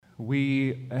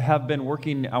We have been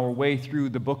working our way through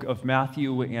the book of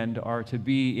Matthew and are to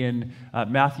be in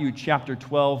Matthew chapter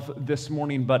 12 this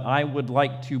morning, but I would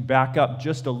like to back up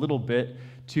just a little bit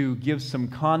to give some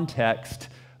context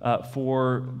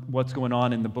for what's going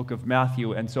on in the book of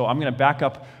Matthew. And so I'm going to back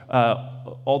up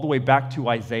all the way back to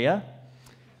Isaiah,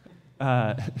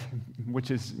 which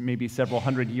is maybe several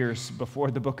hundred years before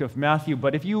the book of Matthew.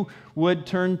 But if you would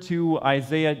turn to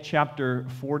Isaiah chapter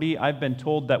 40, I've been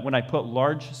told that when I put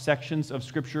large sections of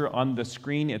Scripture on the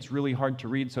screen, it's really hard to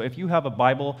read. So if you have a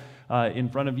Bible in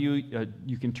front of you,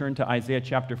 you can turn to Isaiah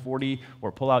chapter 40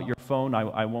 or pull out your phone.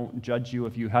 I won't judge you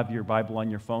if you have your Bible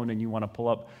on your phone and you want to pull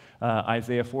up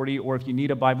Isaiah 40. Or if you need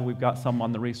a Bible, we've got some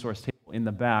on the resource table in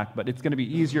the back, but it's going to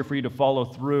be easier for you to follow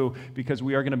through because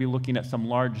we are going to be looking at some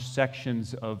large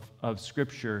sections of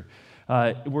Scripture.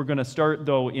 We're going to start,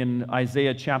 though, in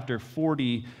Isaiah chapter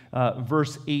 40,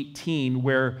 verse 18,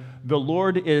 where the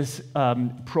Lord is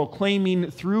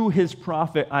proclaiming through his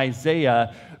prophet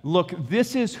Isaiah, "Look,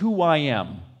 this is who I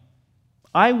am.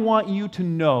 I want you to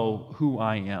know who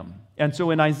I am." And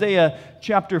so in Isaiah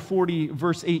chapter 40,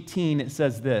 verse 18, it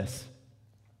says this,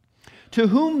 "To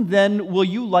whom then will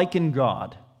you liken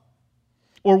God?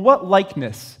 Or what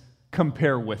likeness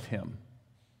compare with him?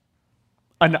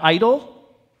 An idol?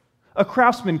 A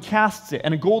craftsman casts it,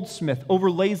 and a goldsmith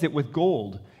overlays it with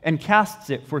gold, and casts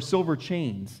it for silver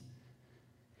chains.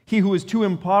 He who is too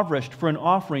impoverished for an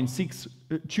offering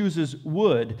chooses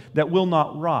wood that will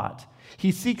not rot.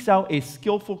 He seeks out a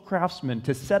skillful craftsman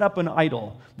to set up an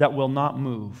idol that will not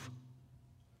move.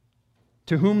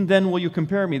 To whom then will you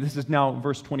compare me?" This is now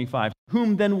verse 25.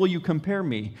 "Whom then will you compare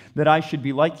me, that I should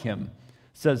be like him,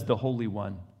 says the Holy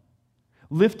One.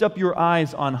 Lift up your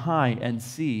eyes on high and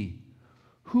see.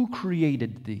 Who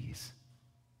created these?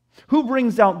 Who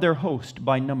brings out their host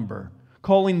by number,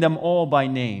 calling them all by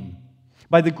name?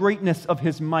 By the greatness of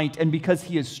his might, and because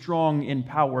he is strong in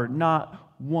power,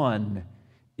 not one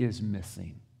is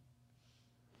missing."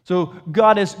 So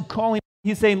God is calling,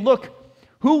 he's saying, look,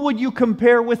 who would you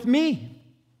compare with me?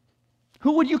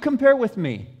 Who would you compare with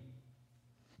me?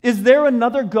 Is there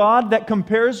another God that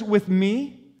compares with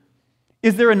me?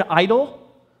 Is there an idol?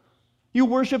 You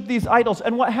worship these idols,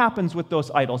 and what happens with those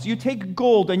idols? You take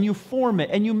gold and you form it,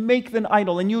 and you make an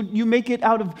idol, and you make it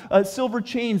out of silver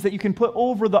chains that you can put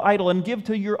over the idol and give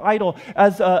to your idol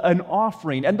as an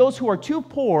offering. And those who are too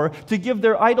poor to give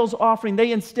their idols offering,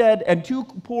 they instead, and too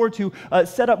poor to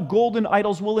set up golden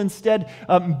idols, will instead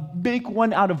make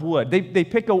one out of wood. They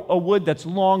pick a wood that's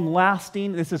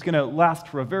long-lasting. This is going to last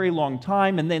for a very long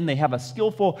time, and then they have a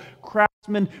skillful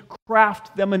craftsman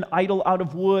craft them an idol out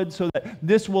of wood so that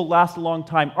this will last a long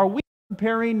time. Are we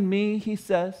comparing me, he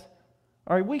says?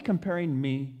 Are we comparing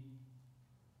me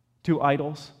to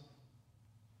idols?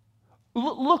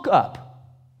 Look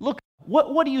up. Look.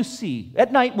 What do you see?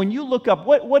 At night, when you look up,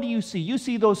 what do you see? You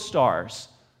see those stars.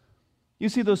 You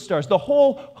see those stars. The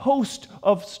whole host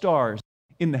of stars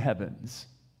in the heavens.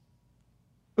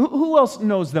 Who else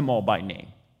knows them all by name?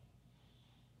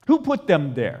 Who put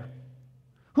them there?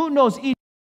 Who knows each and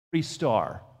every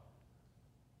star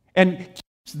and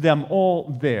keeps them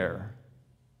all there?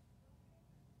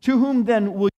 To whom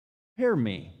then will you compare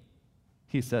me?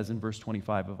 He says in verse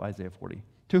 25 of Isaiah 40.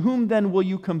 To whom then will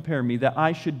you compare me, that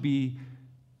I should be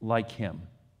like him?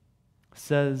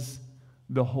 Says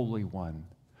the Holy One,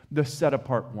 the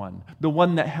set-apart one, the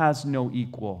one that has no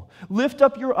equal. Lift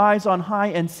up your eyes on high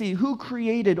and see who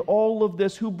created all of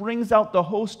this, who brings out the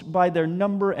host by their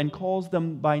number and calls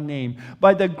them by name.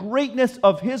 By the greatness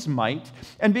of his might,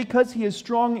 and because he is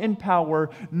strong in power,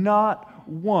 not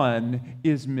one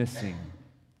is missing.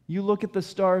 You look at the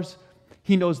stars,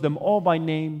 he knows them all by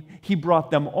name, he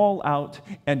brought them all out,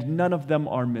 and none of them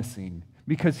are missing,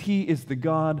 because he is the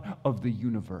God of the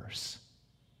universe.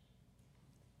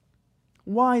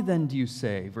 Why then do you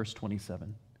say, verse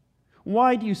 27,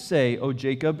 why do you say, O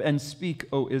Jacob, and speak,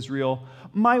 O Israel,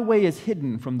 my way is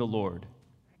hidden from the Lord,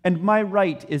 and my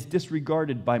right is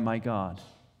disregarded by my God?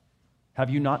 Have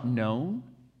you not known?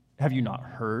 Have you not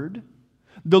heard?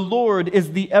 The Lord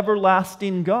is the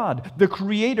everlasting God, the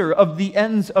creator of the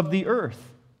ends of the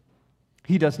earth.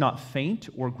 He does not faint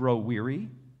or grow weary.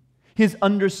 His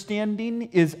understanding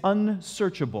is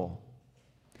unsearchable.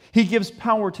 He gives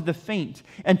power to the faint,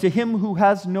 and to him who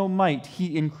has no might,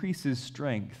 he increases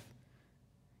strength.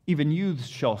 Even youths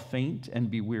shall faint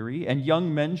and be weary, and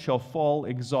young men shall fall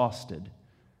exhausted.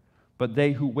 But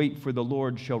they who wait for the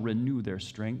Lord shall renew their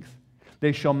strength.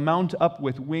 They shall mount up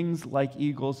with wings like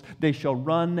eagles. They shall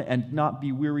run and not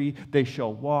be weary. They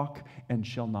shall walk and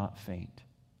shall not faint.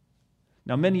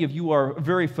 Now, many of you are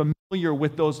very familiar familiar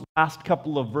with those last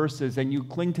couple of verses and you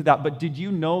cling to that, but did you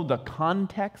know the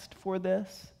context for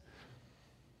this?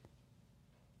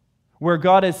 Where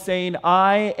God is saying,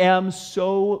 I am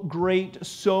so great,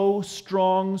 so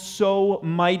strong, so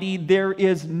mighty, there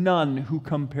is none who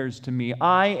compares to me.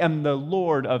 I am the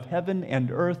Lord of heaven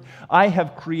and earth. I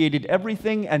have created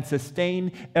everything and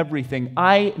sustain everything.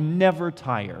 I never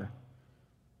tire.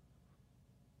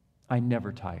 I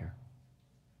never tire.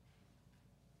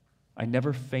 I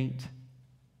never faint.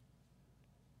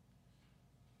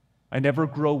 I never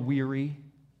grow weary.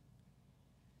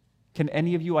 Can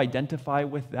any of you identify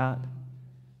with that?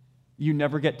 You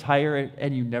never get tired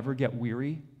and you never get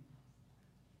weary?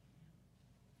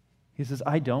 He says,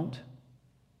 I don't.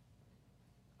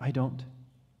 I don't.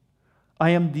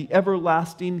 I am the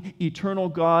everlasting, eternal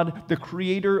God, the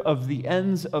creator of the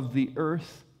ends of the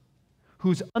earth,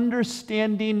 whose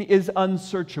understanding is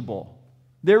unsearchable.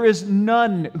 There is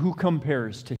none who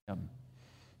compares to him.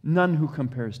 None who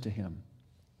compares to him.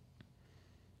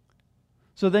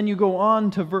 So then you go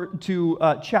on to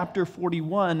chapter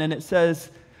 41, and it says,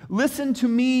 listen to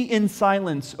me in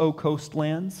silence, O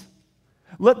coastlands.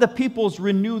 Let the peoples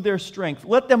renew their strength.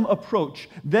 Let them approach,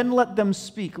 then let them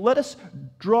speak. Let us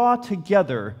draw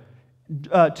together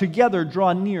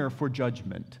draw near for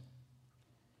judgment.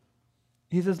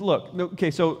 He says, look, okay,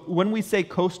 so when we say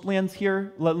coastlands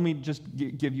here, let me just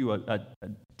give you a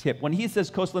tip. When he says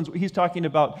coastlands, he's talking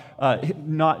about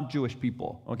not Jewish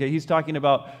people, okay? He's talking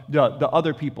about the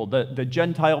other people, the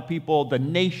Gentile people, the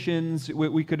nations.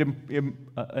 We could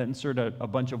insert a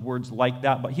bunch of words like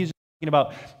that, but he's talking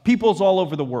about peoples all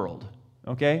over the world,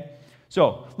 okay?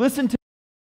 So, listen to...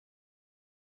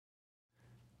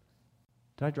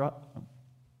 Did I drop?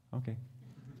 Okay.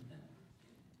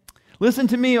 Listen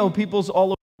to me, O peoples all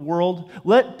over the world.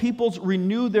 Let peoples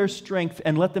renew their strength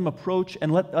and let them approach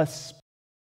and let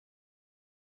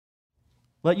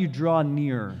you draw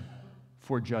near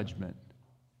for judgment.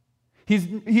 He's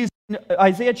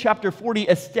Isaiah chapter 40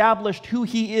 established who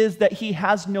he is, that he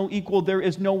has no equal, there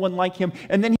is no one like him.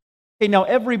 And then he said, okay, now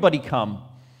everybody come.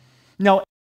 Now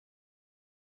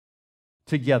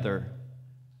together.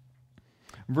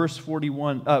 Verse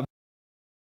 41,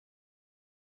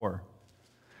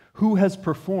 who has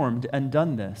performed and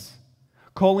done this,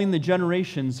 calling the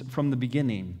generations from the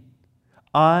beginning?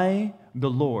 I, the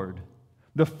Lord,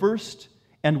 the first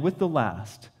and with the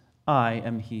last, I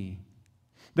am he.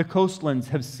 The coastlands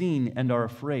have seen and are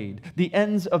afraid. The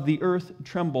ends of the earth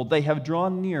tremble. They have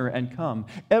drawn near and come.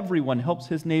 Everyone helps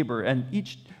his neighbor, and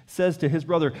each says to his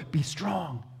brother, be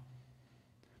strong.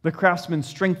 The craftsman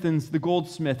strengthens the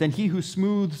goldsmith, and he who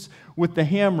smooths with the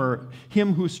hammer,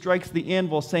 him who strikes the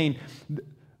anvil, saying,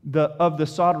 of the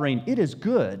soldering, it is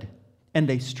good, and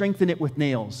they strengthen it with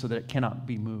nails so that it cannot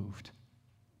be moved.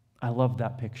 I love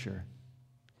that picture.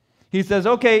 He says,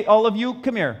 okay, all of you,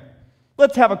 come here.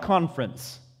 Let's have a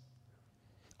conference.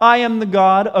 I am the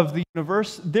God of the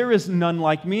universe. There is none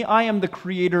like me. I am the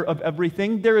creator of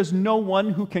everything. There is no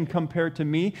one who can compare to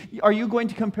me. Are you going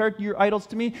to compare your idols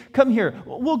to me? Come here.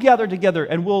 We'll gather together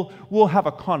and we'll have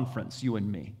a conference, you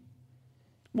and me.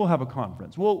 We'll have a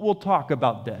conference. We'll talk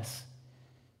about this.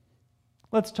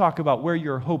 Let's talk about where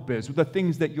your hope is, the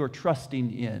things that you're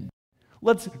trusting in.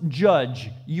 Let's judge,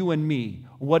 you and me,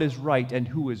 what is right and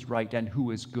who is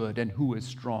good and who is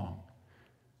strong.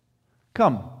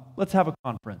 Come, let's have a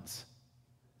conference.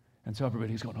 And so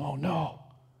everybody's going, oh no.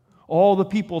 All the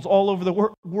peoples all over the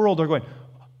world are going,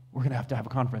 we're going to have a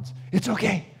conference. It's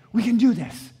okay. We can do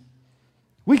this.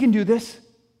 We can do this.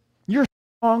 You're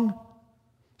strong.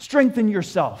 Strengthen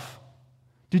yourself.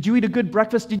 Did you eat a good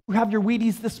breakfast? Did you have your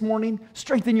Wheaties this morning?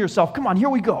 Strengthen yourself. Come on, here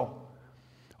we go.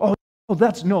 Oh,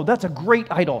 that's a great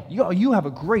idol. You have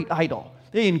a great idol.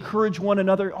 They encourage one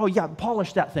another. Oh yeah,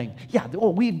 polish that thing. Yeah,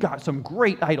 we've got some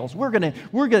great idols.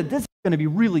 This is gonna be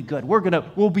really good.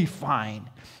 We'll be fine.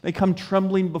 They come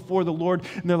trembling before the Lord,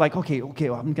 and they're like, okay,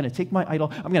 I'm gonna take my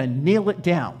idol, I'm gonna nail it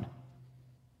down.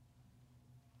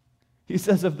 He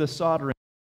says of the soldering,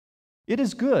 it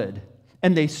is good,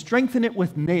 and they strengthen it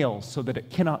with nails so that it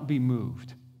cannot be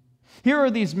moved. Here are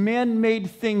these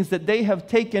man-made things that they have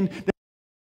taken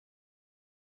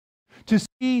to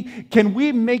see, can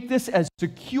we make this as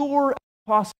secure as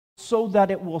possible so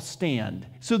that it will stand,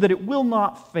 so that it will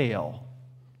not fail?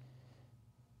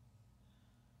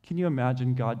 Can you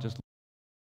imagine God just...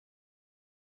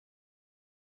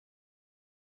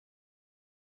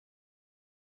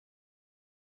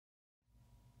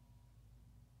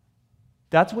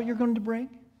 That's what you're going to bring?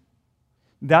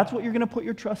 That's what you're going to put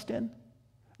your trust in?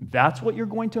 That's what you're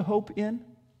going to hope in?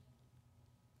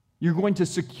 You're going to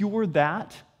secure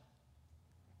that?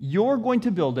 You're going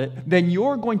to build it, then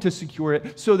you're going to secure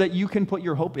it so that you can put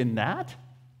your hope in that?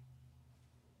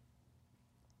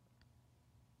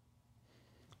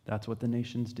 That's what the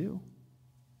nations do.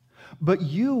 But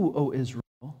you, O Israel,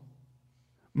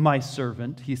 my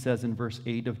servant, he says in verse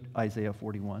 8 of Isaiah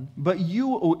 41, but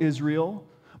you, O Israel,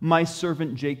 my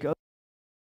servant Jacob,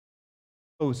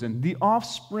 chosen, the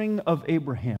offspring of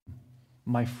Abraham,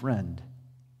 my friend.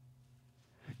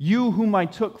 You whom I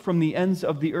took from the ends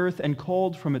of the earth and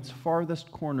called from its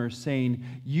farthest corners, saying,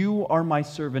 you are my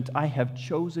servant, I have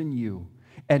chosen you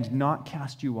and not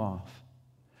cast you off.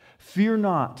 Fear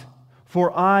not,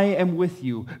 for I am with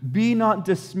you. Be not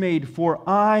dismayed, for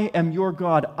I am your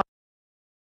God. I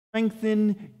will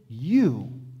strengthen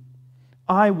you.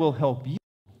 I will help you.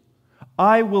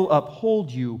 I will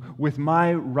uphold you with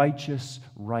my righteous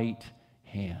right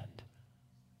hand.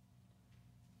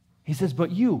 He says,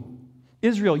 but you,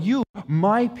 Israel, you,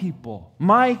 my people,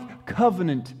 my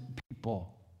covenant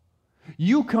people,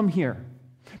 you come here.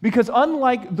 Because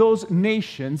unlike those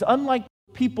nations, unlike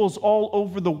peoples all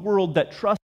over the world that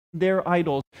trust in their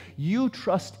idols, you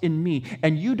trust in me,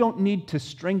 and you don't need to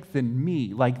strengthen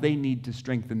me like they need to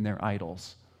strengthen their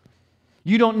idols.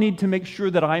 You don't need to make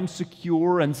sure that I'm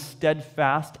secure and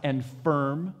steadfast and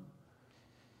firm.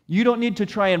 You don't need to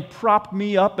try and prop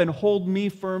me up and hold me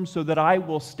firm so that I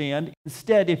will stand.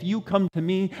 Instead, if you come to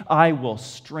me, I will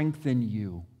strengthen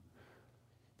you.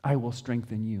 I will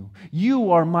strengthen you.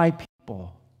 You are my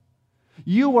people.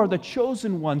 You are the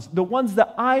chosen ones, the ones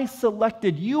that I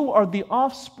selected. You are the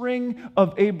offspring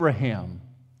of Abraham.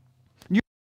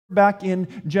 Back in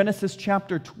Genesis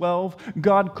chapter 12,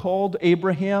 God called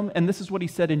Abraham, and this is what he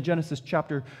said in Genesis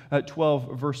chapter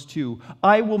 12, verse 2.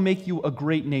 I will make you a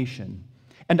great nation,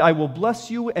 and I will bless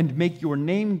you and make your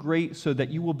name great so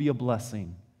that you will be a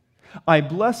blessing. I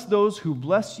bless those who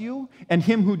bless you, and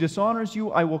him who dishonors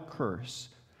you I will curse.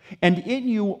 And in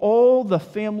you all the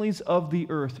families of the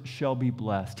earth shall be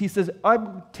blessed. He says,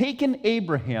 I've taken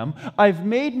Abraham, I've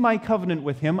made my covenant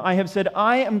with him, I have said,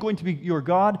 I am going to be your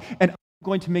God, and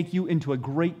going to make you into a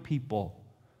great people.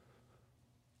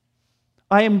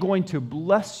 I am going to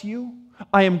bless you.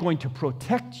 I am going to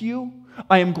protect you.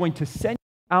 I am going to send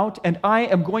you out, and I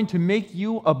am going to make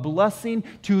you a blessing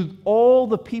to all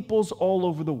the peoples all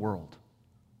over the world.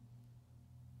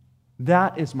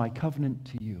 That is my covenant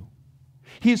to you.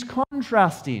 He's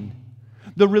contrasting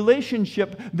the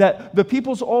relationship that the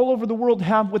peoples all over the world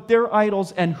have with their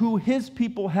idols and who his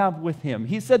people have with him.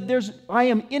 He said, I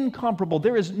am incomparable.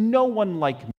 There is no one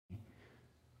like me.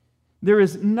 There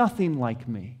is nothing like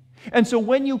me. And so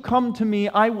when you come to me,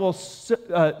 I will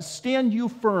stand you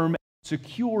firm and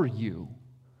secure you.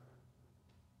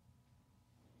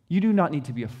 You do not need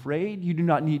to be afraid. You do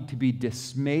not need to be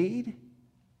dismayed.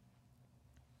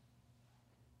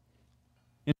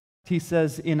 He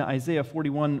says in Isaiah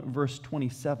 41, verse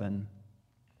 27.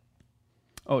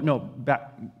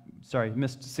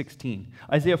 Missed 16.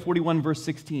 Isaiah 41, verse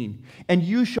 16. And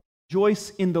you shall rejoice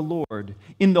in the Lord.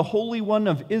 In the Holy One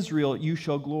of Israel you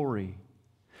shall glory.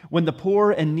 When the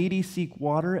poor and needy seek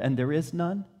water, and there is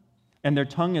none, and their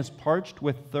tongue is parched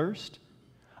with thirst,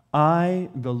 I,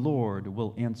 the Lord,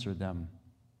 will answer them.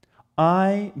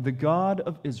 I, the God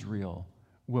of Israel,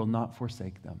 will not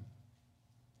forsake them.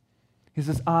 He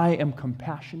says, I am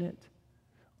compassionate.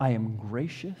 I am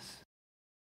gracious.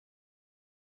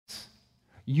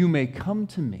 You may come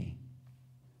to me.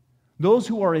 Those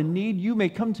who are in need, you may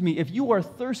come to me. If you are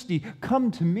thirsty, come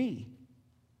to me,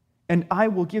 and I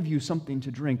will give you something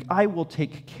to drink. I will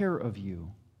take care of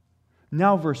you.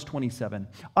 Now, verse 27.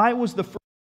 I was the first,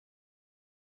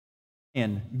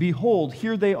 and behold,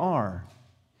 here they are.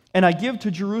 And I give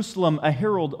to Jerusalem a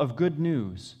herald of good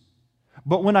news.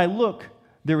 But when I look,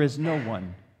 there is no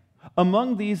one.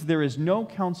 Among these there is no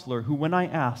counselor who, when I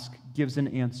ask, gives an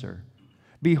answer.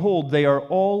 Behold, they are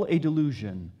all a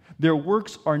delusion. Their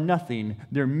works are nothing.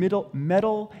 Their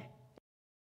metal.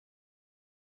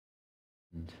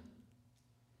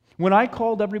 When I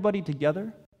called everybody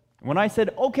together, when I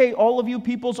said, okay, all of you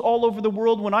peoples all over the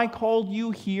world, when I called you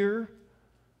here,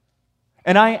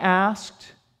 and I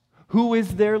asked, who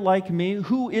is there like me?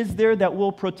 Who is there that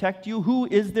will protect you? Who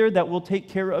is there that will take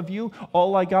care of you?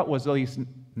 All I got was at least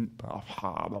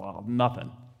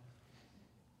nothing.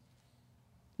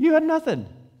 You had nothing.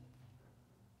 Have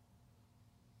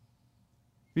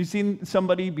you seen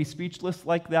somebody be speechless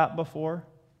like that before?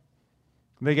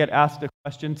 They get asked a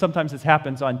question. Sometimes this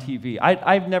happens on TV.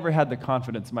 I've never had the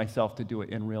confidence myself to do it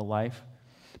in real life.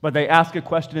 But they ask a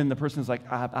question and the person's like,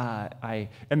 and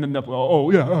then they'll,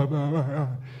 oh, yeah.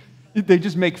 They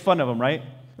just make fun of them, right?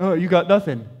 Oh, you got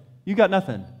nothing. You got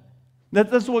nothing.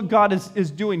 That's what God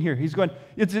is doing here. He's going,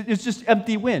 it's just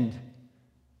empty wind.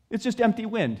 It's just empty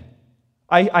wind.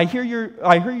 I hear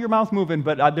your mouth moving,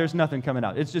 but there's nothing coming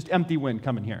out. It's just empty wind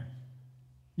coming here.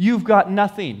 You've got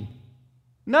nothing.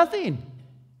 Nothing.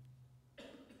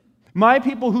 My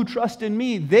people who trust in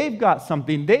me, they've got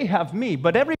something. They have me.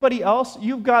 But everybody else,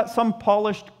 you've got some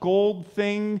polished gold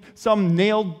thing, some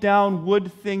nailed down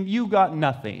wood thing. You got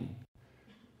nothing.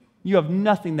 You have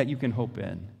nothing that you can hope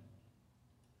in.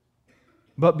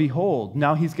 But behold,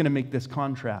 now he's going to make this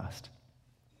contrast.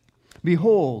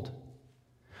 Behold,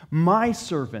 my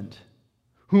servant,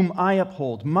 whom I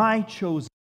uphold, my chosen.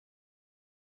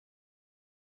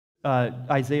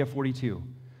 Isaiah 42.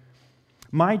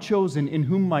 My chosen, in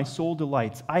whom my soul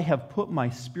delights, I have put my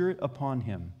spirit upon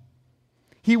him.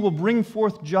 He will bring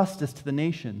forth justice to the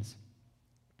nations.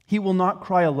 He will not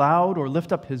cry aloud or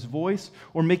lift up his voice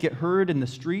or make it heard in the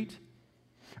street.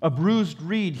 A bruised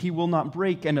reed he will not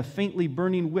break, and a faintly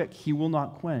burning wick he will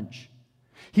not quench.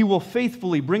 He will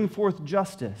faithfully bring forth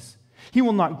justice. He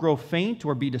will not grow faint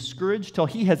or be discouraged till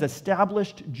he has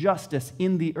established justice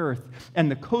in the earth,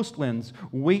 and the coastlands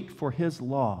wait for his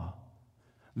law.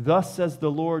 Thus says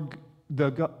the Lord,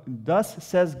 thus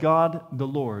says God the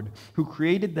Lord, who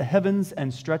created the heavens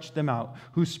and stretched them out,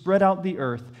 who spread out the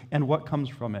earth and what comes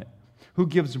from it, who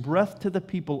gives breath to the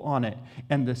people on it,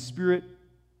 and the spirit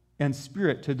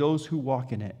to those who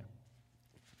walk in it.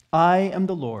 I am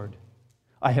the Lord.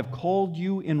 I have called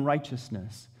you in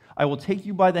righteousness. I will take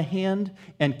you by the hand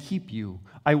and keep you.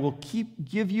 I will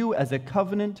give you as a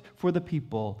covenant for the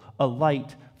people, a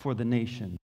light for the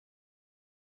nation.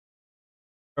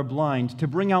 Are blind, to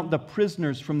bring out the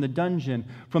prisoners from the dungeon,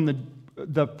 from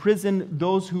the prison,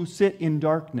 those who sit in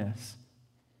darkness.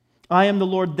 I am the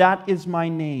Lord, that is my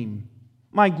name.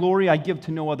 My glory I give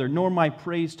to no other, nor my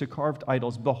praise to carved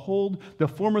idols. Behold, the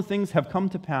former things have come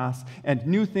to pass, and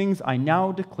new things I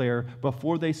now declare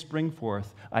before they spring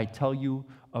forth. I tell you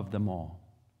of them all.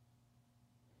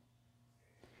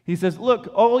 He says, look,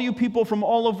 all you people from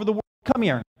all over the world, come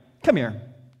here. Come here.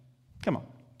 Come on.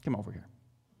 Come over here.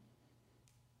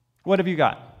 What have you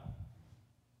got?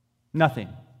 Nothing.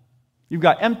 You've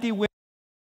got empty wood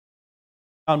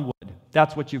on wood.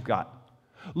 That's what you've got.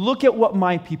 Look at what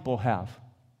my people have.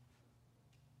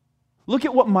 Look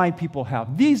at what my people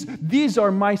have. These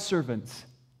are my servants.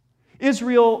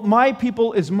 Israel, my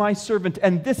people is my servant,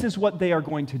 and this is what they are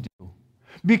going to do.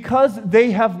 Because they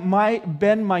have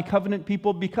been my covenant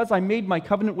people, because I made my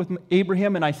covenant with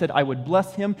Abraham, and I said I would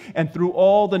bless him, and through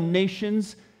all the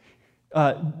nations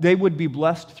they would be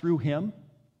blessed through him.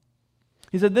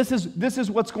 He said, this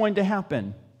is what's going to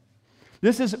happen.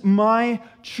 This is my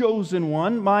chosen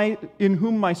one, in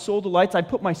whom my soul delights. I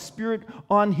put my spirit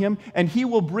on him, and he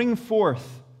will bring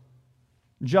forth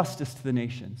justice to the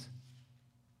nations.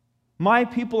 My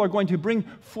people are going to bring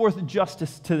forth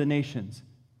justice to the nations.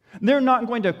 They're not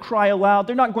going to cry aloud.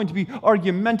 They're not going to be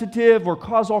argumentative or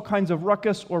cause all kinds of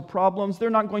ruckus or problems. They're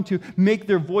not going to make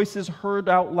their voices heard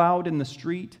out loud in the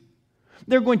street.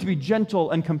 They're going to be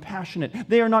gentle and compassionate.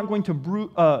 They are not going to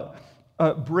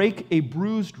break a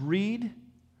bruised reed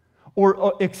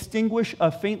or extinguish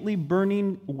a faintly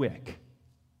burning wick.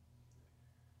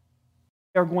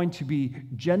 They are going to be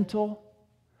gentle.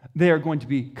 They are going to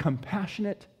be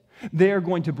compassionate. They are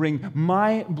going to bring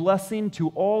my blessing to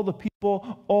all the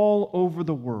people all over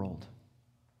the world.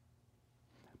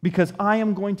 Because I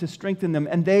am going to strengthen them,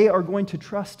 and they are going to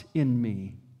trust in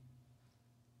me.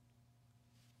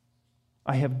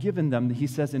 I have given them, he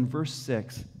says in verse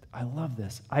 6, I love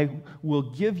this. I will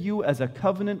give you as a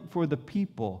covenant for the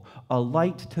people, a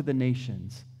light to the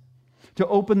nations, to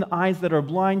open the eyes that are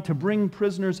blind, to bring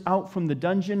prisoners out from the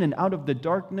dungeon and out of the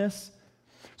darkness,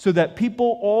 so that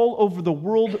people all over the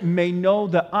world may know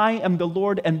that I am the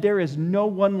Lord and there is no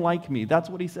one like me. That's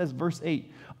what he says, verse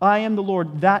 8. I am the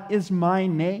Lord, that is my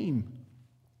name.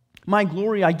 My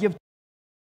glory I give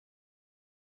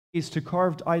to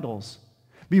carved idols.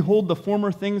 Behold, the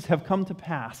former things have come to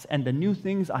pass, and the new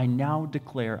things I now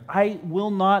declare. I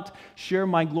will not share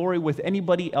my glory with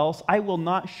anybody else. I will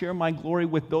not share my glory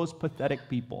with those pathetic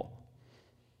people.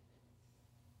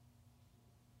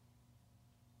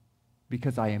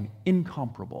 Because I am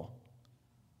incomparable.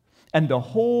 And the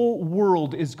whole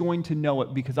world is going to know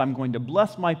it because I'm going to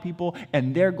bless my people,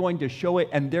 and they're going to show it,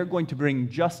 and they're going to bring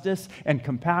justice and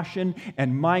compassion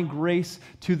and my grace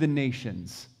to the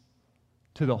nations,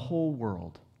 to the whole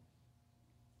world.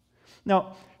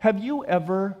 Now, have you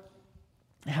ever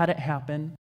had it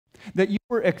happen that you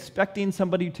were expecting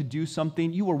somebody to do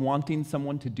something, you were wanting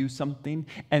someone to do something,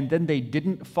 and then they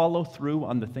didn't follow through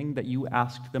on the thing that you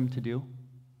asked them to do?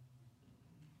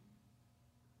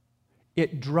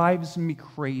 It drives me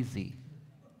crazy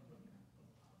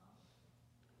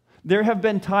There have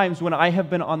been times when I have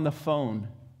been on the phone.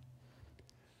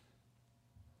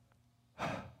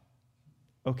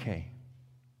 Okay.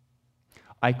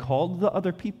 I called the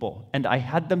other people and I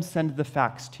had them send the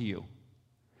fax to you.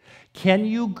 Can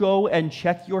you go and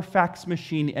check your fax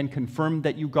machine and confirm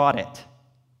that you got it?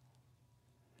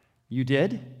 You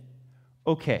did?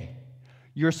 Okay.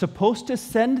 You're supposed to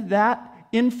send that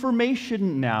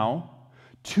information now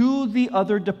to the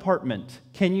other department.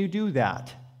 Can you do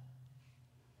that?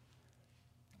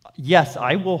 Yes,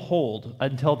 I will hold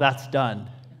until that's done.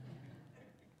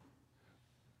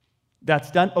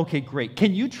 That's done? Okay, great.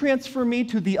 Can you transfer me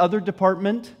to the other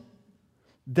department?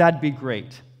 That'd be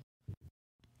great.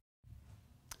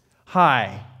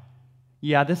 Hi.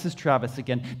 Yeah, this is Travis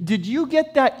again. Did you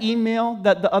get that email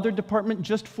that the other department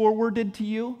just forwarded to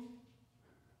you?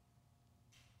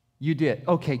 You did.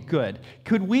 Okay, good.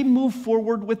 Could we move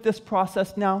forward with this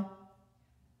process now?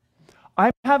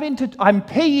 I'm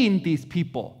paying these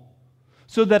people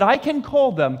so that I can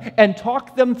call them and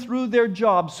talk them through their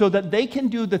job so that they can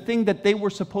do the thing that they were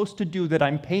supposed to do that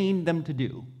I'm paying them to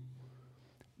do.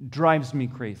 Drives me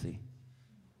crazy.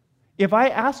 If I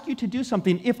ask you to do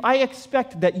something, if I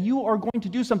expect that you are going to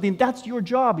do something, that's your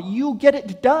job. You get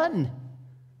it done.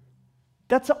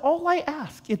 That's all I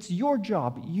ask. It's your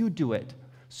job. You do it.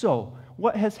 So,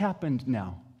 what has happened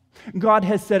now? God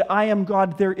has said, I am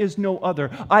God, there is no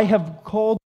other. I have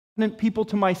called people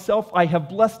to myself. I have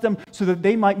blessed them so that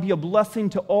they might be a blessing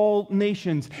to all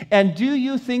nations. And do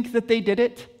you think that they did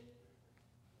it?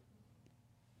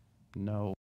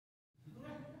 No.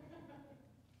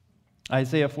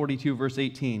 Isaiah 42, verse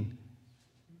 18.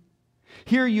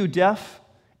 Hear you deaf,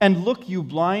 and look you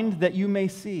blind, that you may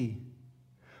see.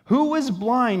 Who is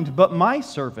blind but my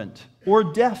servant, or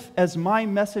deaf as my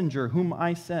messenger whom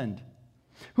I send?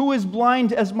 Who is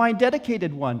blind as my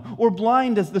dedicated one, or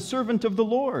blind as the servant of the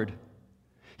Lord?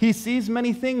 He sees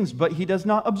many things, but he does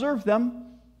not observe them.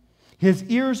 His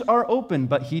ears are open,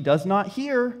 but he does not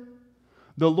hear.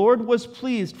 The Lord was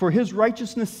pleased for his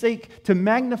righteousness' sake to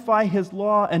magnify his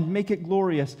law and make it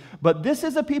glorious. But this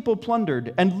is a people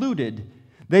plundered and looted.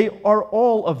 They are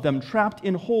all of them trapped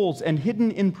in holes and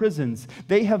hidden in prisons.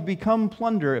 They have become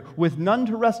plunder with none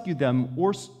to rescue them,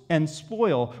 and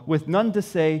spoil with none to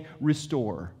say,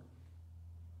 restore.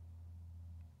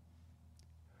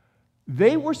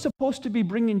 They were supposed to be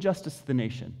bringing justice to the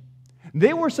nation.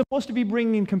 They were supposed to be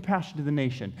bringing compassion to the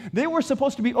nation. They were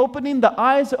supposed to be opening the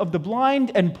eyes of the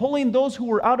blind and pulling those who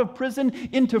were out of prison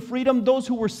into freedom, those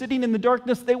who were sitting in the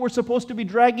darkness. They were supposed to be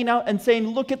dragging out and saying,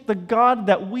 look at the God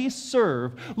that we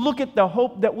serve. Look at the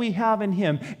hope that we have in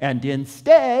him. And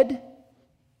instead,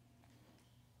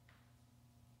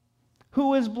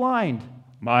 who is blind?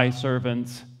 My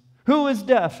servants. Who is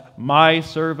deaf? My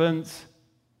servants.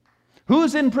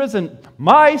 Who's in prison?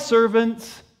 My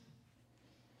servants.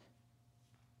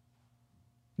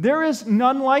 There is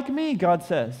none like me, God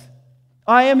says.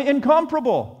 I am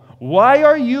incomparable. Why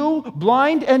are you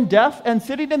blind and deaf and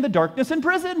sitting in the darkness in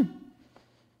prison?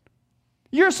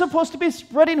 You're supposed to be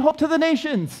spreading hope to the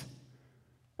nations,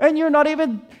 and you're not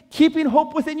even keeping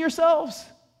hope within yourselves.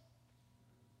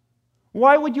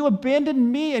 Why would you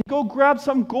abandon me and go grab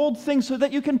some gold thing so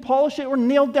that you can polish it or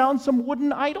nail down some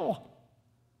wooden idol?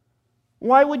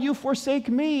 Why would you forsake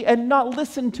me and not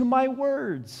listen to my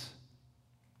words?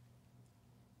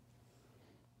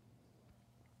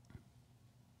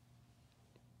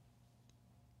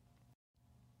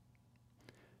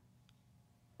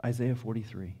 Isaiah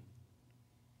 43.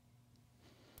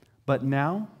 But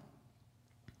now,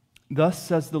 thus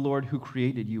says the Lord who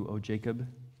created you, O Jacob,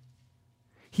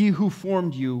 he who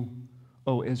formed you,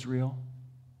 O Israel.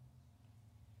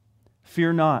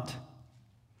 Fear not,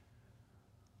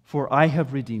 for I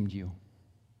have redeemed you.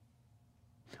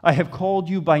 I have called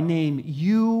you by name.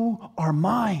 You are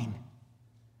mine.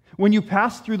 When you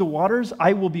pass through the waters,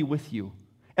 I will be with you,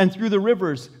 and through the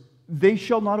rivers, they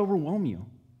shall not overwhelm you.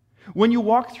 When you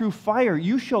walk through fire,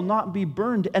 you shall not be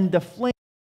burned, and the flame.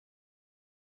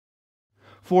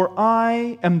 For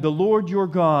I am the Lord your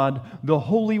God, the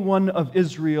Holy One of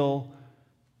Israel,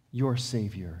 your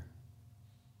Savior.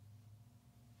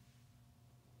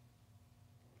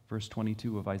 Verse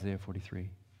 22 of Isaiah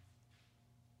 43.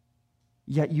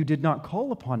 Yet you did not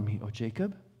call upon me, O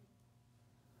Jacob,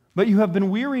 but you have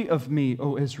been weary of me,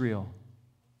 O Israel.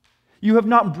 You have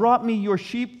not brought me your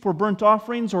sheep for burnt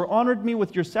offerings or honored me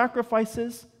with your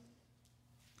sacrifices.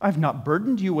 I have not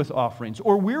burdened you with offerings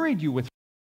or wearied you with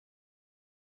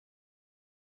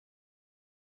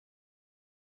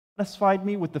satisfied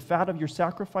me with the fat of your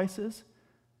sacrifices.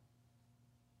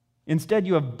 Instead,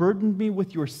 you have burdened me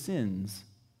with your sins.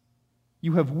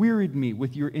 You have wearied me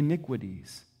with your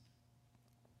iniquities.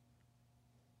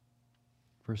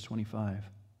 Verse 25.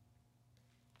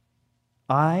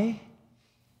 I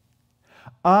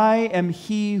am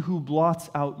he who blots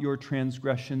out your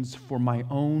transgressions for my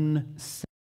own sake.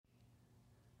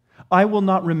 I will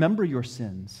not remember your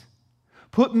sins.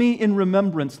 Put me in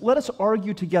remembrance. Let us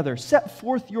argue together. Set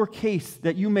forth your case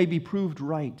that you may be proved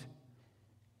right.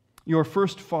 Your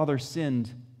first father sinned,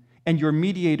 and your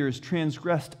mediators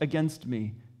transgressed against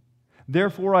me.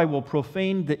 Therefore I will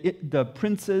profane the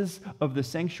princes of the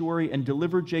sanctuary and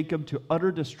deliver Jacob to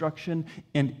utter destruction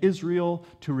and Israel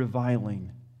to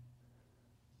reviling.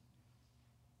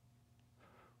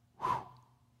 Whew.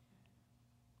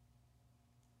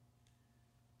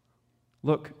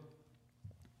 Look,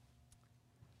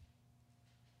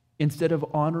 instead of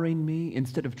honoring me,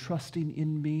 instead of trusting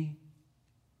in me,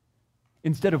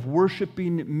 instead of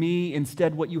worshiping me,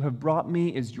 instead what you have brought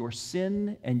me is your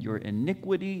sin and your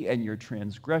iniquity and your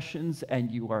transgressions,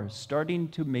 and you are starting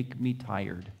to make me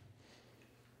tired.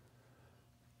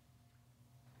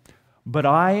 But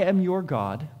I am your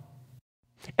God,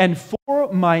 and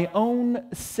for my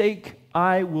own sake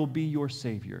I will be your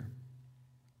Savior.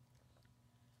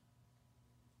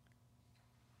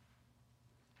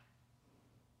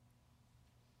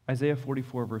 Isaiah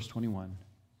 44, verse 21.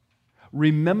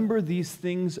 Remember these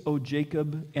things, O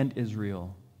Jacob and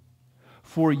Israel,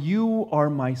 for you are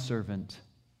my servant.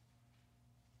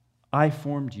 I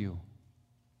formed you.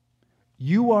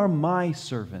 You are my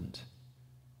servant.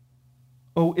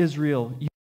 O Israel, you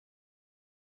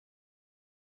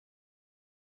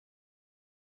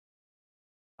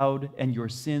are proud and your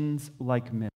sins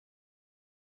like men.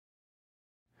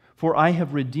 For I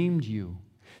have redeemed you.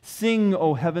 Sing,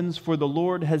 O heavens, for the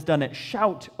Lord has done it.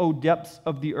 Shout, O depths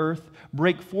of the earth.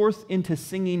 Break forth into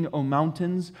singing, O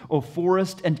mountains, O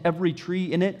forest, and every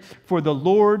tree in it. For the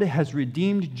Lord has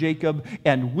redeemed Jacob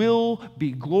and will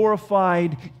be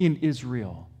glorified in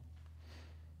Israel.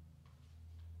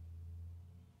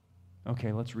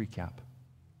 Okay, let's recap,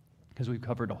 because we've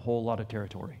covered a whole lot of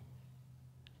territory.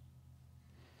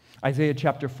 Isaiah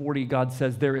chapter 40, God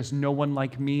says, there is no one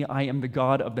like me. I am the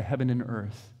God of the heaven and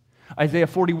earth. Isaiah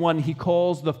 41, he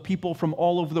calls the people from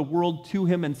all over the world to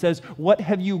him and says, what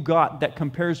have you got that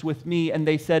compares with me? And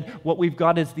they said, what we've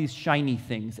got is these shiny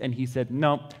things. And he said,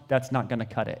 no, that's not going to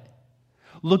cut it.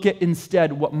 Look at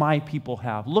instead what my people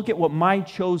have. Look at what my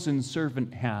chosen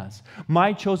servant has.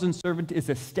 My chosen servant is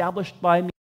established by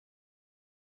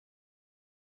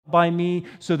me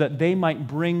so that they might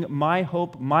bring my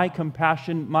hope, my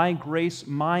compassion, my grace,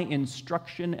 my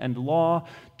instruction and law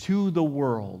to the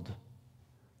world.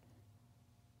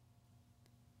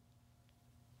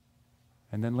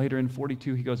 And then later in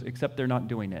 42, he goes, except they're not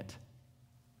doing it.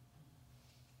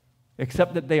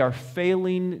 Except that they are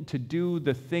failing to do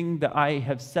the thing that I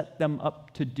have set them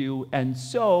up to do. And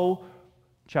so,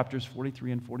 chapters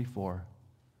 43 and 44,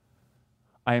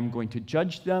 I am going to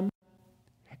judge them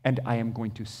and I am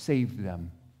going to save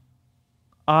them.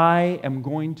 I am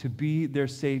going to be their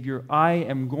Savior. I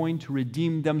am going to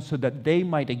redeem them so that they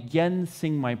might again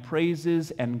sing my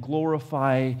praises and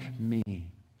glorify me.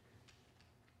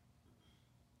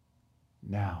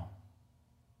 Now,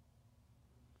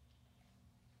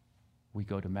 we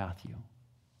go to Matthew.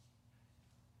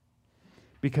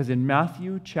 Because in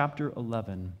Matthew chapter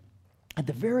 11, at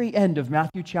the very end of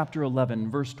Matthew chapter 11,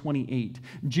 verse 28,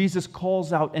 Jesus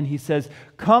calls out and he says,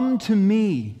 come to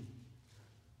me,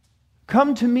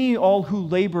 all who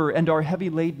labor and are heavy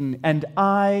laden, and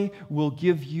I will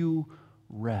give you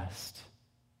rest.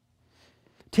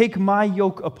 Take my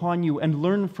yoke upon you and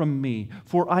learn from me,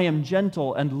 for I am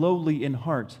gentle and lowly in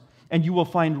heart, and you will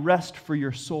find rest for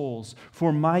your souls.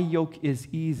 For my yoke is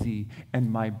easy and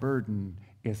my burden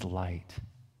is light.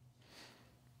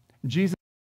 Jesus,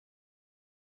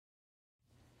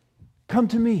 come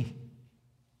to me.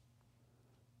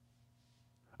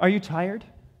 Are you tired?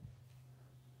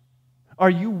 Are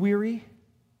you weary?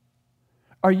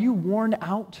 Are you worn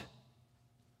out?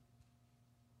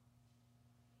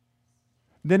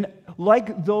 Then,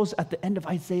 like those at the end of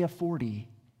Isaiah 40,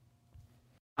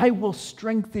 I will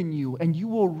strengthen you and you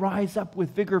will rise up with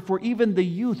vigor, for even the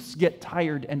youths get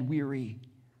tired and weary.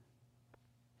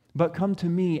 But come to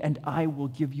me and I will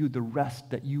give you the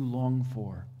rest that you long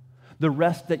for, the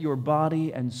rest that your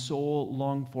body and soul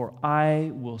long for. I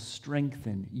will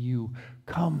strengthen you.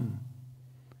 Come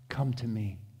to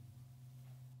me.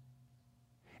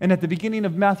 And at the beginning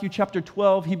of Matthew chapter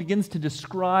 12, he begins to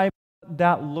describe what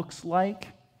that looks like.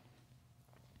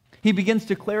 He begins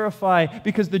to clarify,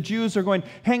 because the Jews are going,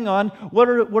 hang on, what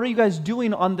are you guys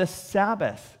doing on the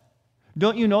Sabbath?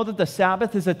 Don't you know that the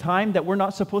Sabbath is a time that we're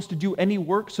not supposed to do any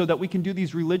work so that we can do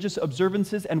these religious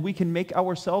observances and we can make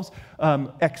ourselves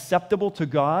acceptable to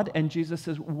God? And Jesus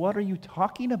says, what are you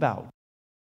talking about?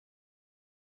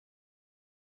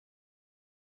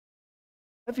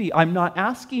 I'm not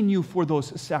asking you for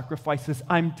those sacrifices.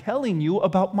 I'm telling you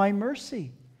about my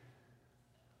mercy.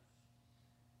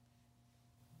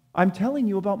 I'm telling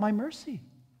you about my mercy.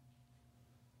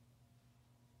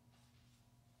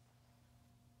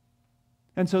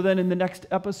 And so then in the next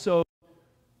episode,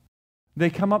 they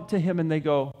come up to him and they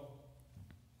go,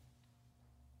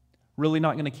 really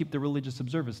not going to keep the religious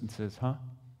observances, huh?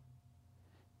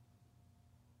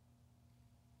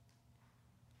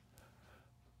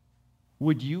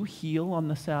 Would you heal on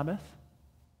the Sabbath?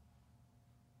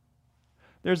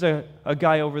 There's a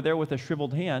guy over there with a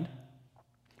shriveled hand.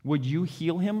 Would you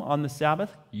heal him on the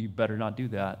Sabbath? You better not do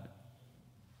that.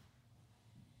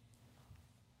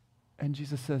 And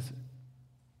Jesus says,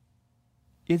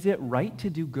 is it right to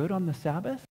do good on the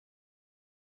Sabbath?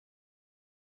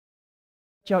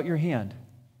 Stretch out your hand.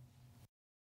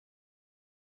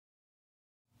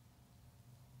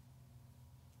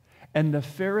 And the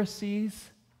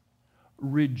Pharisees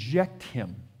reject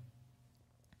him.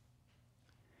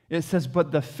 It says,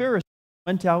 but the Pharisees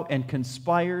went out and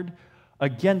conspired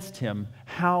against him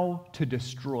how to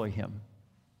destroy him.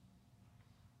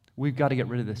 We've got to get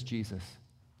rid of this Jesus.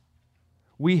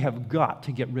 We have got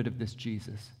to get rid of this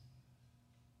Jesus.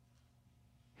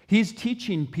 He's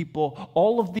teaching people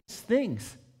all of these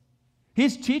things.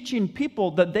 He's teaching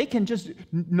people that they can just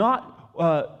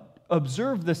not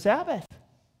observe the Sabbath.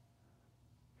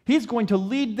 He's going to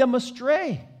lead them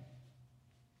astray.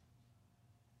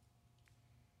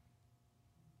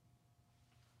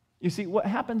 You see, what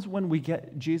happens when we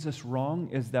get Jesus wrong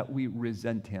is that we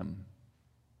resent him.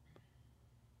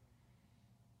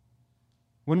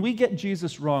 When we get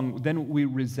Jesus wrong, then we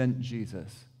resent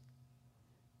Jesus.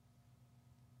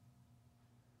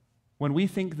 When we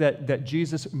think that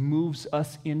Jesus moves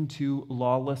us into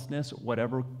lawlessness,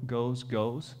 whatever goes,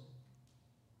 goes,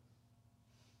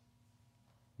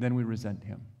 then we resent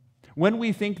him. When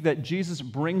we think that Jesus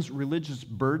brings religious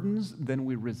burdens, then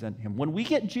we resent him. When we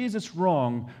get Jesus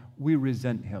wrong, we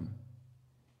resent him.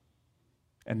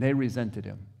 And they resented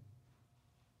him.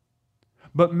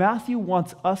 But Matthew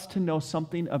wants us to know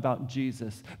something about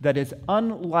Jesus that is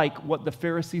unlike what the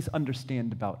Pharisees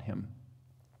understand about him.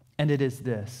 And it is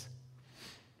this.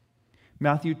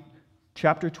 Matthew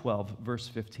chapter 12, verse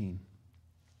 15.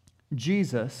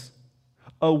 Jesus,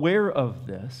 aware of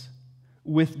this,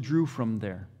 withdrew from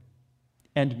there,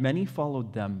 and many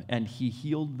followed them, and he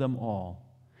healed them all,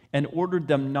 and ordered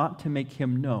them not to make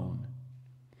him known.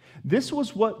 This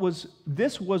was what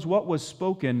was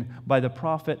spoken by the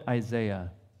prophet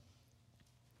Isaiah.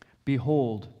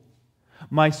 Behold,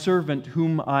 my servant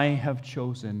whom I have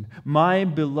chosen, my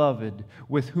beloved,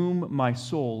 with whom my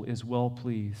soul is well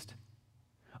pleased.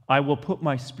 I will put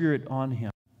my spirit on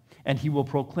him, and he will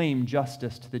proclaim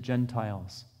justice to the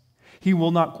Gentiles. He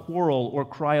will not quarrel or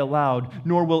cry aloud,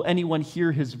 nor will anyone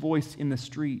hear his voice in the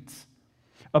streets.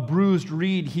 A bruised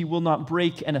reed he will not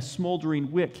break, and a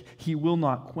smoldering wick he will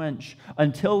not quench,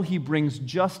 until he brings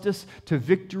justice to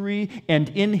victory, and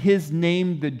in his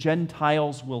name the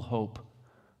Gentiles will hope.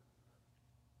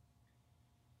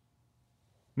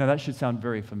 Now that should sound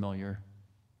very familiar,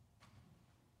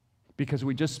 because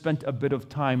we just spent a bit of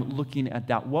time looking at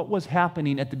that. What was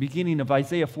happening at the beginning of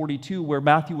Isaiah 42, where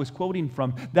Matthew was quoting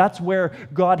from? That's where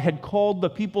God had called the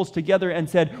peoples together and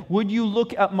said, would you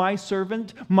look at my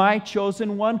servant, my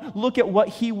chosen one? Look at what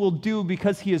he will do,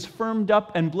 because he is firmed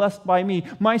up and blessed by me.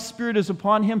 My spirit is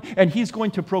upon him, and he's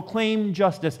going to proclaim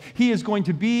justice. He is going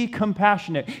to be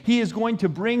compassionate. He is going to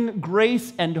bring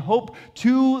grace and hope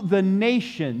to the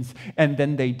nations. And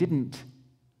then they didn't.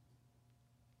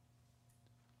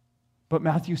 But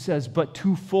Matthew says, but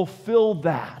to fulfill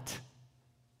that,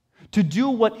 to do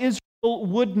what Israel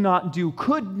would not do,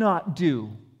 could not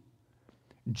do,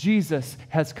 Jesus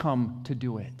has come to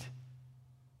do it.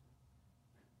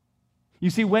 You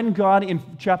see, when God in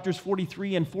chapters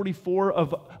 43 and 44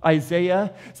 of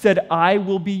Isaiah said, I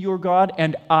will be your God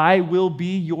and I will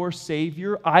be your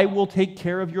Savior, I will take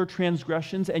care of your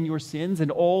transgressions and your sins and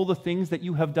all the things that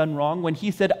you have done wrong, when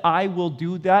he said, I will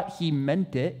do that, he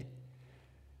meant it.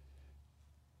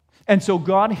 And so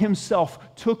God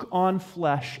himself took on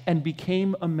flesh and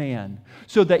became a man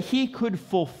so that he could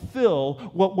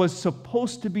fulfill what was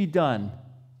supposed to be done.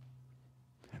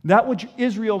 That which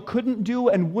Israel couldn't do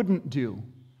and wouldn't do,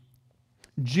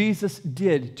 Jesus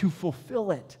did to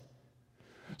fulfill it,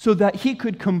 so that he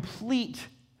could complete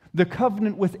the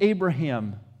covenant with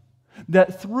Abraham,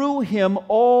 that through him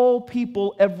all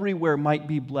people everywhere might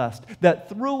be blessed, that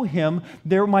through him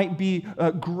there might be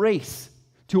grace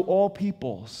to all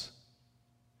peoples.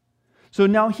 So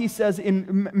now he says,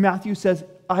 Matthew says,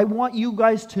 I want you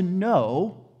guys to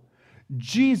know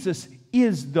Jesus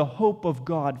is the hope of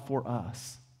God for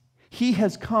us. He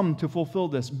has come to fulfill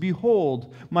this.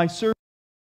 Behold, my servant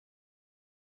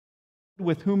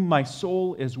with whom my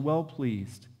soul is well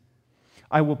pleased.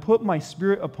 I will put my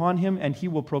spirit upon him, and he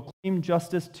will proclaim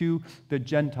justice to the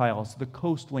Gentiles, the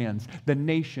coastlands, the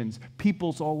nations,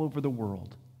 peoples all over the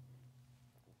world.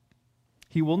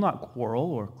 He will not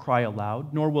quarrel or cry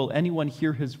aloud, nor will anyone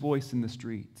hear his voice in the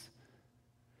streets.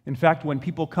 In fact, when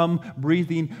people come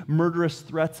breathing murderous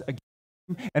threats against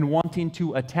him and wanting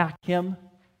to attack him,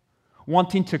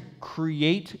 wanting to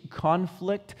create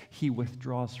conflict, he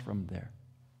withdraws from there.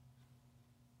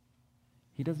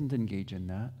 He doesn't engage in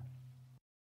that.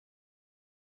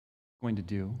 Going to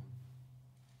do.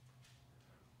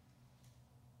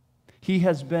 He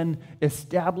has been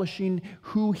establishing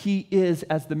who he is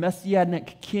as the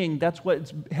Messianic king. That's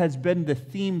what has been the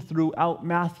theme throughout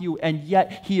Matthew, and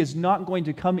yet he is not going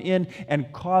to come in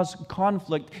and cause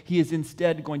conflict. He is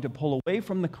instead going to pull away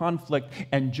from the conflict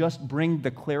and just bring the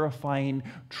clarifying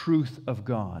truth of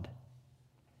God.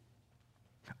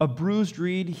 A bruised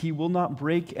reed he will not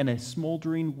break, and a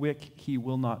smoldering wick he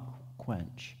will not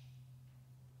quench.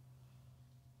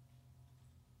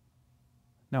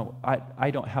 Now,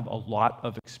 I don't have a lot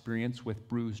of experience with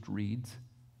bruised reeds,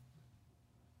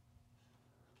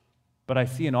 but I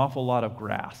see an awful lot of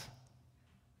grass.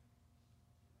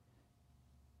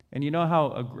 And you know how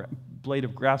a blade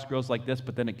of grass grows like this,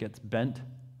 but then it gets bent?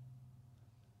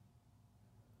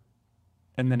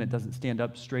 And then it doesn't stand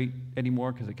up straight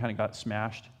anymore because it kind of got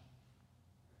smashed?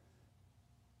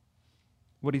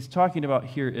 What he's talking about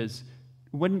here is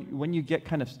when you get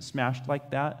kind of smashed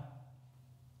like that,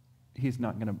 he's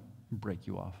not going to break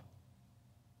you off.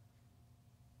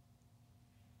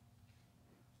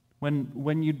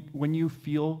 When you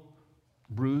feel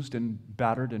bruised and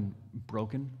battered and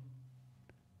broken,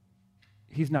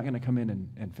 he's not going to come in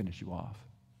and finish you off.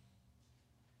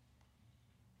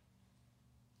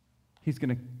 He's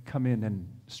going to come in and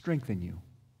strengthen you,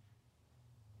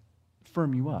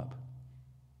 firm you up.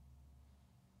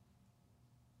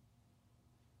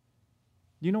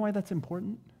 You know why that's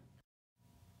important?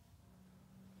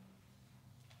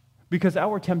 Because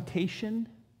our temptation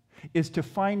is to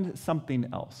find something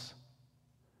else.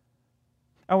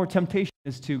 Our temptation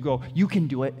is to go, you can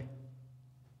do it.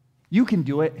 You can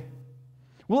do it.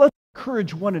 Well, let's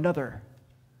encourage one another.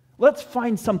 Let's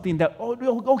find something that,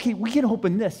 okay, we can hope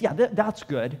in this. Yeah, that's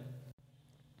good.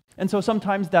 And so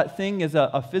sometimes that thing is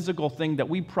a physical thing that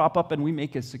we prop up and we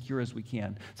make as secure as we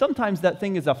can. Sometimes that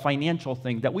thing is a financial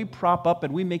thing that we prop up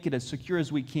and we make it as secure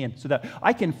as we can so that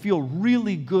I can feel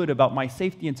really good about my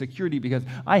safety and security because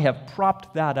I have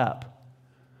propped that up.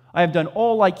 I have done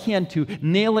all I can to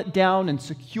nail it down and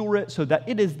secure it so that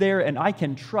it is there and I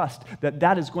can trust that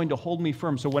that is going to hold me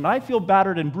firm. So when I feel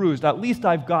battered and bruised, at least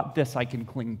I've got this I can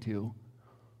cling to.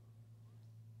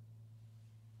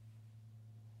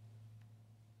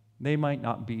 They might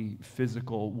not be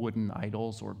physical wooden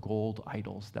idols or gold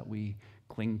idols that we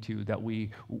cling to, that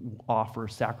we offer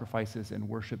sacrifices and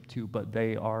worship to, but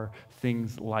they are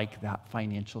things like that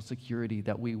financial security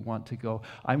that we want to go,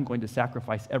 I'm going to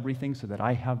sacrifice everything so that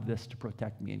I have this to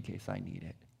protect me in case I need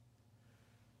it.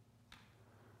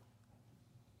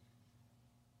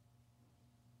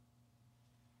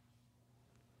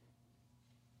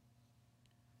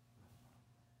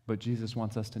 But Jesus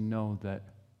wants us to know that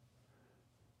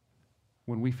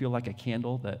when we feel like a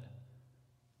candle that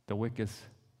the wick is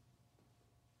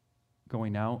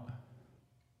going out,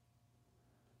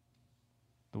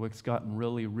 the wick's gotten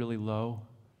really, really low,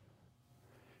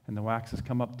 and the wax has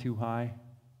come up too high,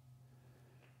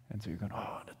 and so you're going,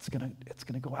 oh, it's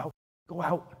gonna go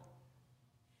out.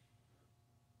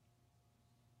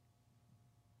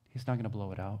 He's not gonna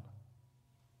blow it out.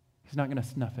 He's not gonna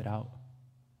snuff it out.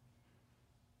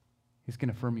 He's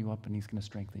gonna firm you up and he's gonna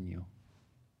strengthen you.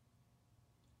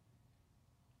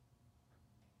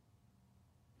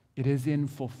 It is in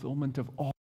fulfillment of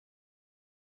all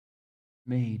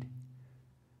made.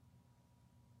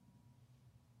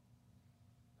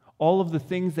 All of the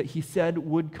things that he said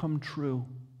would come true.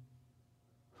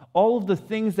 All of the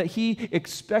things that he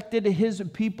expected his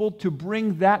people to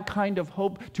bring that kind of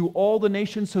hope to all the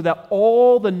nations so that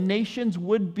all the nations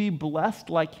would be blessed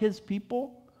like his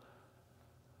people.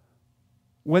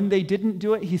 When they didn't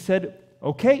do it, he said,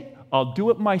 okay, I'll do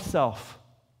it myself.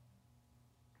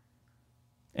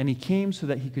 And he came so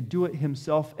that he could do it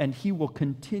himself, and he will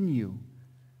continue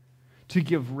to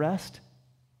give rest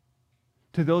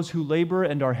to those who labor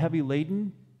and are heavy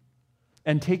laden,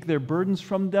 and take their burdens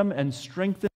from them and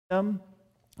strengthen them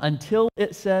until,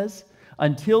 it says,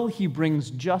 until he brings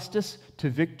justice to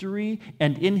victory,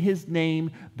 and in his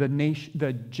name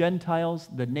the Gentiles,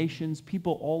 the nations,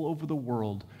 people all over the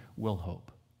world will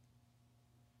hope.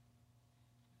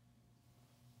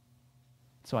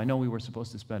 So I know we were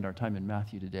supposed to spend our time in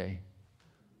Matthew today,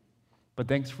 but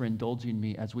thanks for indulging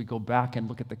me as we go back and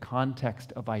look at the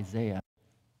context of Isaiah.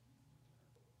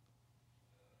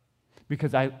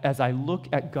 Because as I look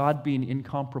at God being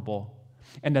incomparable,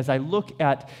 and as I look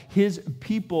at his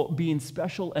people being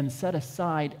special and set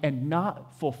aside and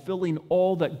not fulfilling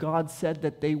all that God said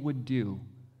that they would do,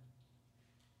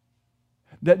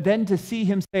 that then to see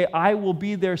him say, I will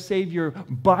be their Savior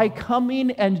by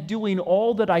coming and doing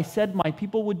all that I said my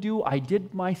people would do, I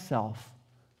did myself.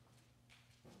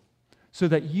 So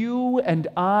that you and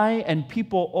I and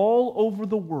people all over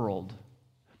the world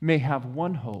may have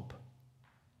one hope.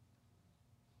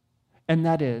 And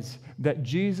that is that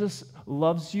Jesus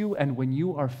loves you, and when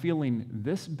you are feeling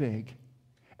this big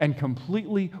and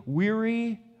completely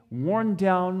weary, worn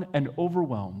down, and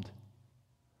overwhelmed,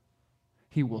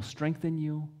 he will strengthen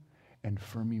you and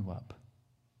firm you up.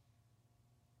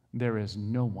 There is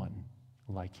no one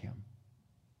like him.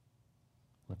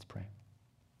 Let's pray.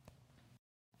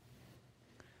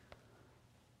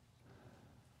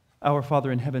 Our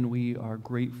Father in heaven, we are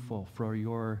grateful for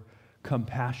your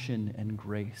compassion and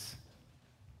grace,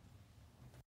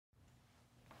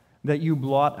 that you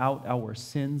blot out our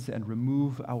sins and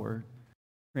remove our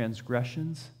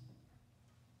transgressions,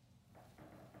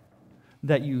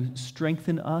 that you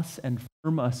strengthen us and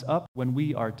firm us up when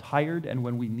we are tired and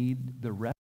when we need the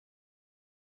rest.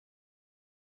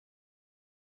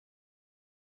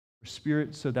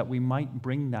 Spirit, so that we might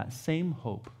bring that same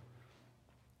hope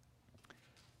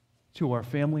to our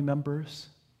family members,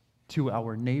 to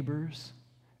our neighbors,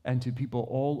 and to people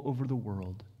all over the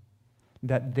world,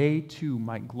 that they too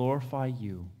might glorify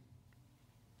you.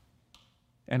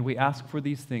 And we ask for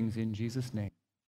these things in Jesus' name.